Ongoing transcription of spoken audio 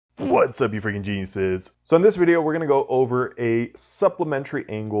What's up, you freaking geniuses? So in this video, we're gonna go over a supplementary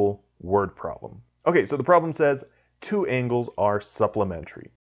angle word problem. Okay, so the problem says two angles are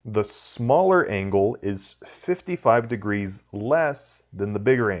supplementary. The smaller angle is 55 degrees less than the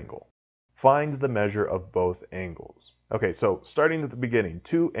bigger angle. Find the measure of both angles. Okay, so starting at the beginning,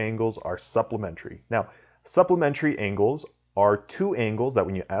 two angles are supplementary. Now, supplementary angles are two angles that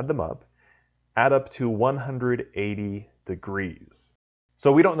when you add them up, add up to 180 degrees.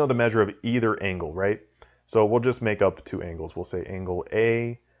 So we don't know the measure of either angle, right? So we'll just make up two angles. We'll say angle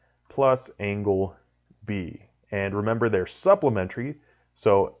A plus angle B. And remember, they're supplementary,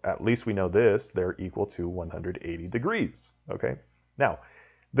 so at least we know this, they're equal to 180 degrees, okay? Now,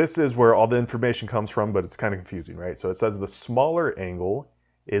 this is where all the information comes from, but it's kind of confusing, right? So it says the smaller angle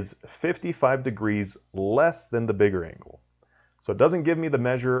is 55 degrees less than the bigger angle. So it doesn't give me the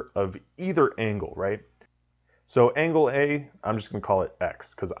measure of either angle, right? So angle A, I'm just going to call it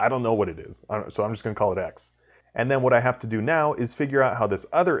X because I don't know what it is. So I'm just going to call it X. And then what I have to do now is figure out how this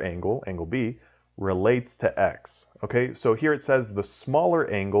other angle, angle B, relates to X. Okay, so here it says the smaller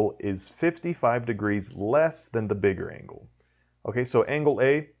angle is 55 degrees less than the bigger angle. Okay, so angle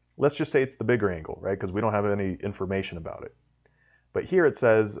A, let's just say it's the bigger angle, right? Because we don't have any information about it. But here it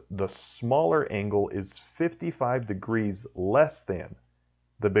says the smaller angle is 55 degrees less than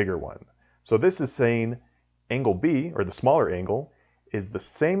the bigger one. So this is saying angle B, or the smaller angle, is the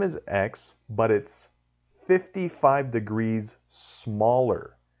same as X, but it's 55 degrees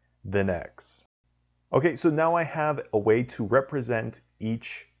smaller than X. Okay, so now I have a way to represent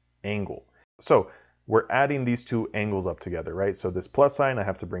each angle. So we're adding these two angles up together, right? So this plus sign, I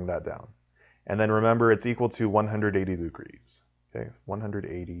have to bring that down. And then remember, it's equal to 180 degrees. Okay,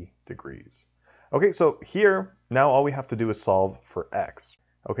 180 degrees. Okay, so here, now all we have to do is solve for X.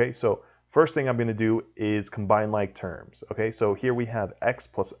 Okay, so first thing I'm going to do is combine like terms. Okay, so here we have X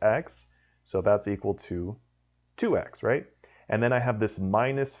plus X, so that's equal to 2X, right? And then I have this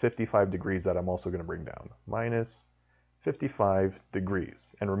minus 55 degrees that I'm also going to bring down. Minus 55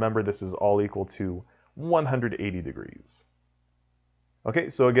 degrees. And remember, this is all equal to 180 degrees. Okay,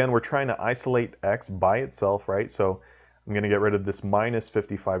 so again, we're trying to isolate X by itself, right? So I'm going to get rid of this minus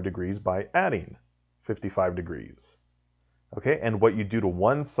 55 degrees by adding 55 degrees. Okay, and what you do to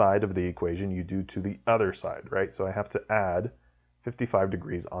one side of the equation, you do to the other side, right? So I have to add 55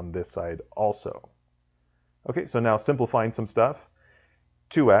 degrees on this side also. Okay, so now simplifying some stuff,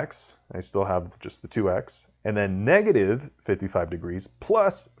 2x, I still have just the 2x, and then negative 55 degrees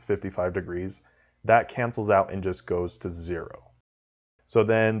plus 55 degrees, that cancels out and just goes to 0. So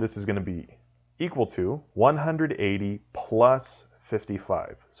then this is going to be equal to 180 plus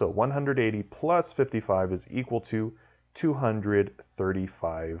 55. So 180 plus 55 is equal to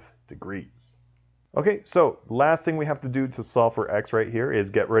 235 degrees. Okay, so last thing we have to do to solve for X right here is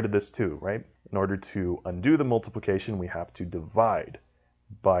get rid of this 2, right? In order to undo the multiplication, we have to divide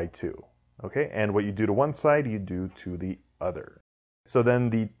by 2. Okay, and what you do to one side, you do to the other. So then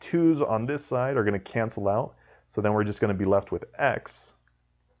the 2's on this side are going to cancel out. So then we're just going to be left with X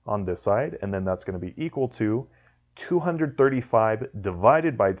on this side, and then that's going to be equal to 235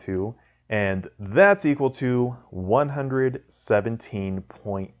 divided by 2, and that's equal to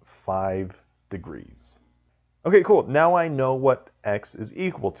 117.5 degrees. Okay, cool. Now I know what X is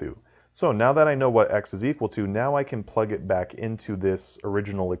equal to. So now that I know what X is equal to, now I can plug it back into this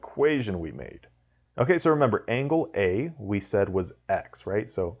original equation we made. Okay, so remember, angle A we said was X, right?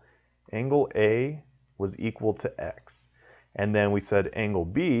 So angle A was equal to X. And then we said angle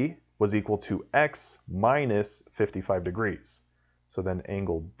B was equal to X minus 55 degrees. So then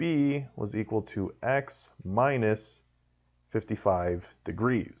angle B was equal to X minus 55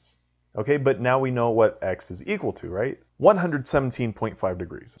 degrees. Okay, but now we know what X is equal to, right? 117.5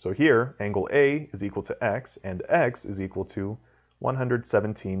 degrees. So here, angle A is equal to X, and X is equal to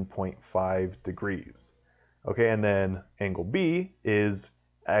 117.5 degrees. Okay, and then angle B is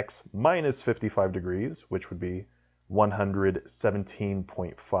X minus 55 degrees, which would be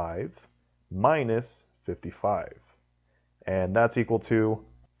 117.5 minus 55. And that's equal to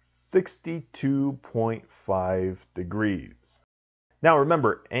 62.5 degrees. Now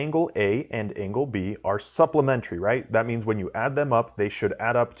remember, angle A and angle B are supplementary, right? That means when you add them up, they should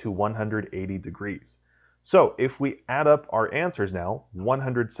add up to 180 degrees. So if we add up our answers now,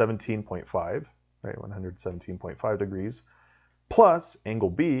 117.5, right, 117.5 degrees, plus angle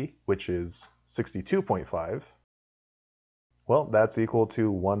B, which is 62.5, well, that's equal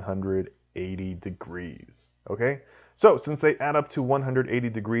to 180 degrees, okay? So since they add up to 180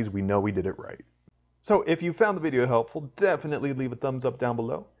 degrees, we know we did it right. So if you found the video helpful, definitely leave a thumbs up down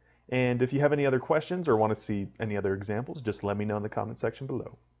below. And if you have any other questions or want to see any other examples, just let me know in the comment section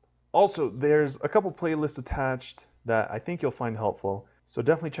below. Also, there's a couple playlists attached that I think you'll find helpful, so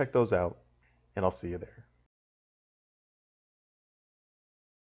definitely check those out, and I'll see you there.